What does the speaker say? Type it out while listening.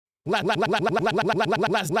Let's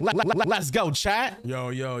go, chat.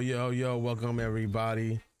 Yo, welcome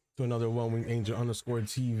everybody to another One Wing Angel underscore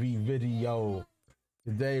TV video.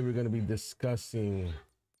 Today we're going to be discussing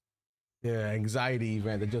the anxiety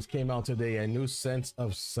event that just came out today, a new sense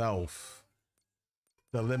of self,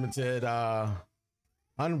 the limited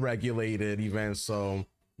unregulated event. So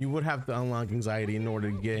you would have to unlock anxiety in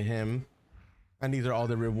order to get him, and these are all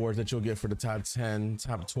the rewards that you'll get for the top 10,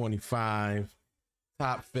 top 25,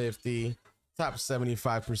 top 50, top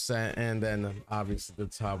 75%, and then obviously the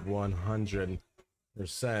top 100%.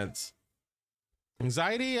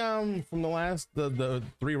 Anxiety from the last the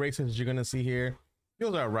three races you're gonna see here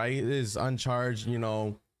feels all right. It is uncharged, you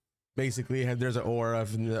know. Basically there's an aura.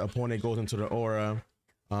 If the opponent goes into the aura,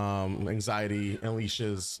 anxiety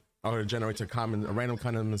unleashes or generates a random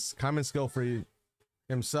common skill for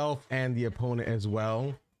himself and the opponent as well.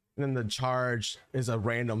 And then the charge is a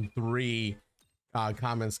random 3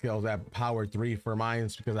 common skills at power 3 for mine,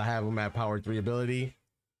 because I have them at power 3 ability.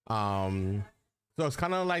 So it's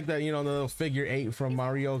kind of like the, you know, the little figure 8 from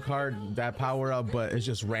Mario Kart, that power up, but it's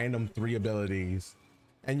just random 3 abilities.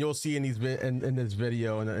 And you'll see in these in this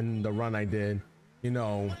video and in the run I did, you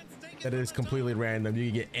know, that it is completely random.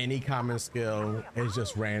 You can get any common skill, it's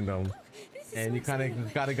just random, and you kind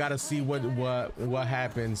of gotta see what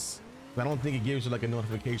happens. I don't think it gives you like a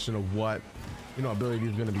notification of what, you know, ability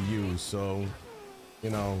is going to be used. So, you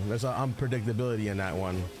know, there's an unpredictability in that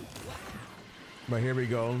one. But here we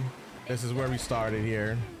go. This is where we started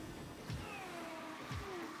here.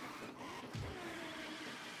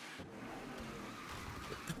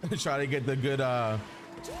 Try to get the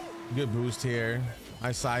good boost here.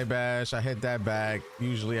 I side bash, I hit that back.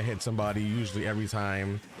 Usually I hit somebody, usually every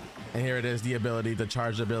time. And here it is, the ability, the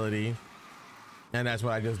charge ability. And that's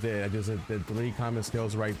what I just did. I just did 3 common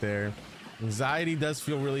skills right there. Anxiety does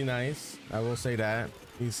feel really nice, I will say that.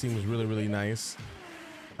 He seems really nice.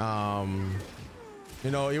 You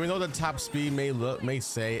know, even though the top speed may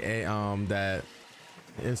say that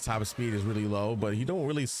his top speed is really low, but he don't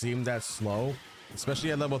really seem that slow, especially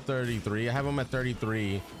at level 33. I have him at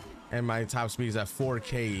 33 and my top speed is at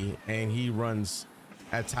 4k, and he runs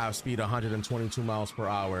at top speed 122 miles per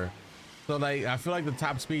hour. So like, I feel like the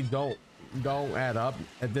top speed don't add up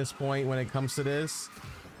at this point when it comes to this,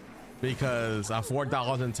 because a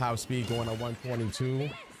 4,000 top speed going to 122,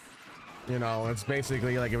 you know, it's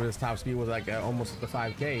basically like if his top speed was like almost the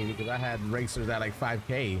 5k, because I had racers at like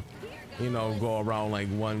 5k, you know, go around like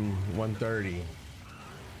 130.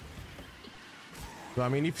 So I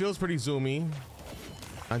mean, he feels pretty zoomy.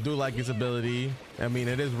 I do like his ability. I mean,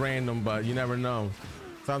 it is random, but you never know.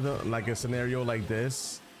 Something like a scenario like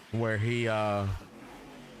this where he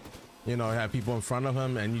you know, have people in front of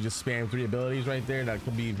him and you just spam 3 abilities right there, that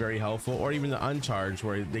could be very helpful. Or even the uncharged,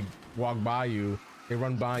 where they walk by you, they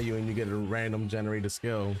run by you, and you get a random generated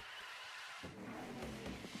skill.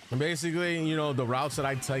 And basically, you know, the routes that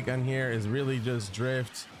I take on here is really just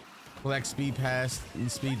drift, collect speed pass,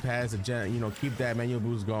 you know, keep that manual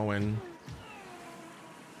boost going.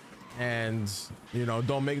 And, you know,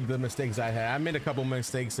 don't make the mistakes I had. I made a couple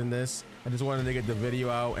mistakes in this. I just wanted to get the video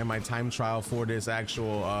out and my time trial for this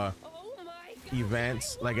actual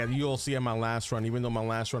event. Like you'll see in my last run, even though my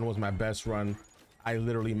last run was my best run, I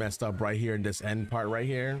literally messed up right here in this end part right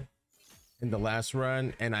here in the last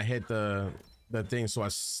run, and I hit the thing, so I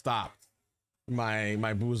stopped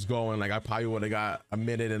my boost going. Like I probably would have got a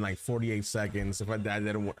minute and like 48 seconds if that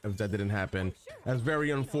didn't happen. That's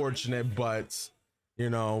very unfortunate, but you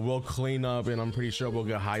know, we'll clean up, and I'm pretty sure we'll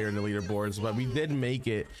get higher in the leaderboards. But we did make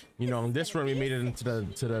it, you know, in this run we made it into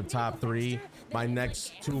the top 3. My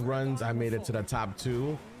next 2 runs I made it to the top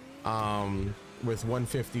 2 with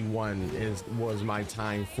 151 was my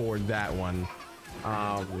time for that one.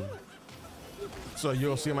 So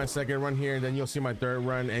you'll see my second run here, then you'll see my third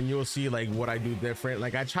run, and you'll see like what I do different.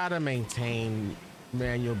 Like I try to maintain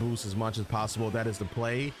manual boost as much as possible. That is the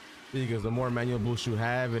play, because the more manual boost you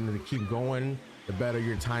have and to keep going, the better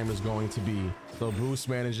your time is going to be. So boost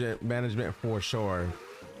management for sure.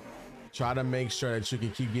 Try to make sure that you can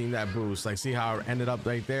keep getting that boost. Like see how I ended up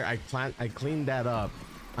right there. I cleaned that up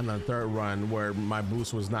on the third run where my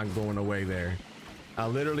boost was not going away there. I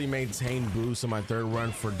literally maintained boost in my third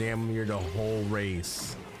run for damn near the whole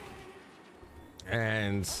race,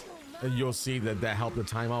 and you'll see that helped the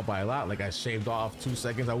time out by a lot. Like I shaved off 2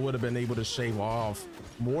 seconds. I would have been able to shave off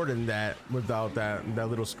more than that without that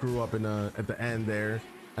little screw up at the end there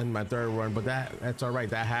in my third run, but that's all right.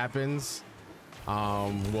 That happens.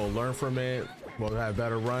 We'll learn from it. We'll have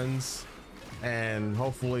better runs, and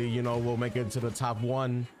hopefully, you know, we'll make it to the top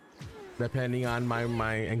 1 depending on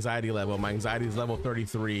my anxiety level. My anxiety is level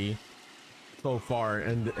 33, so far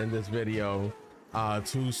in this video.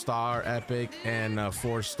 2-star epic and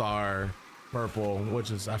 4-star purple,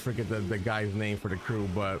 which is, I forget the guy's name for the crew,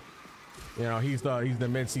 but you know, he's the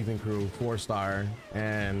mid-season crew, 4-star,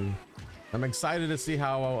 and I'm excited to see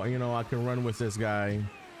how, you know, I can run with this guy,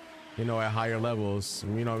 you know, at higher levels.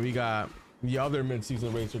 You know, we got the other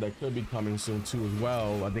mid-season racer that could be coming soon too as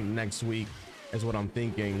well. I think next week is what I'm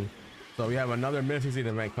thinking. So we have another mid-season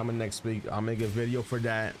event coming next week. I'll make a video for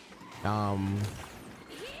that, and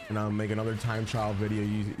I'll make another time trial video.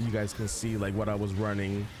 You guys can see like what I was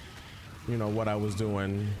running, you know, what I was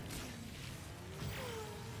doing.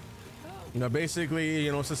 You know, basically,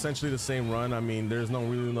 you know, it's essentially the same run. I mean, there's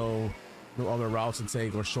no other routes to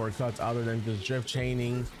take or shortcuts other than just drift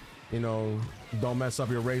chaining. You know, don't mess up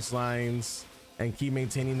your race lines and keep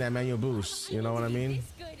maintaining that manual boost. You know what I mean?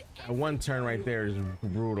 That one turn right there is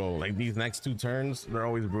brutal. Like these next 2 turns, they're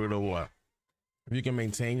always brutal. What if you can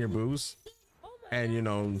maintain your boost and, you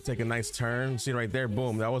know, take a nice turn? See right there,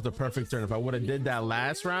 boom, that was the perfect turn. If I would have did that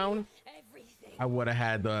last round, I would have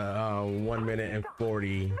had the 1 minute and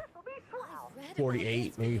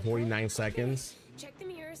 48, maybe 49 seconds. Check the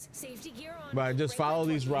mirrors, safety gear on. But just follow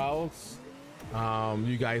these routes.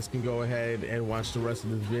 You guys can go ahead and watch the rest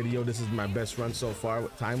of this video. This is my best run so far,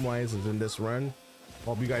 time wise, is in this run.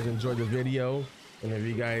 Hope you guys enjoyed the video, and if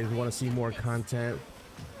you guys want to see more content,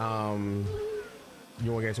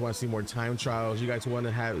 you guys want to see more time trials, you guys want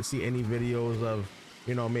to see any videos of,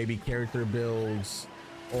 you know, maybe character builds,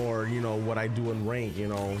 or, you know, what I do in rank, you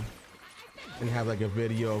know, and have like a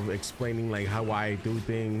video of explaining like how I do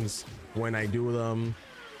things when I do them,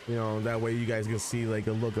 you know, that way you guys can see like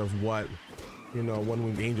a look of what, you know, One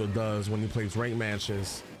Winged Angel does when he plays rank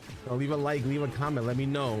matches. So leave a like, leave a comment, let me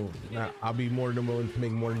know. I'll be more than willing to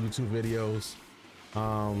make more YouTube videos.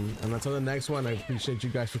 And until the next one, I appreciate you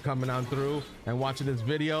guys for coming on through and watching this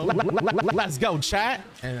video. Let's go, chat.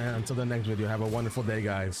 And until the next video, have a wonderful day,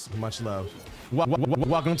 guys. Much love.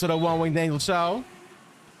 Welcome to the One Winged Angel Show.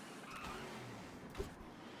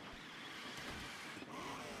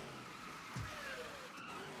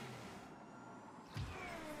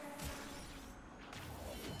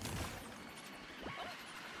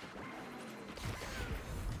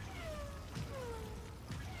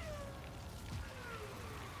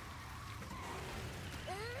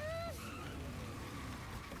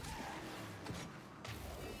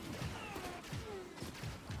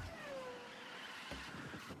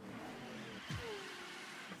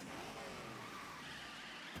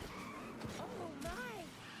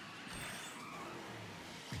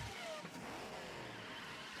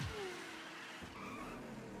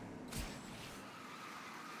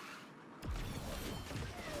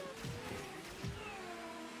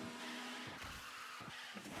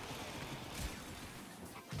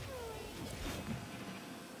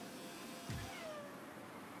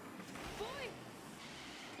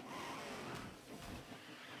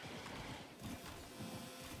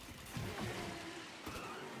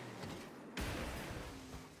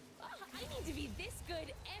 To be this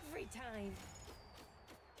good every time.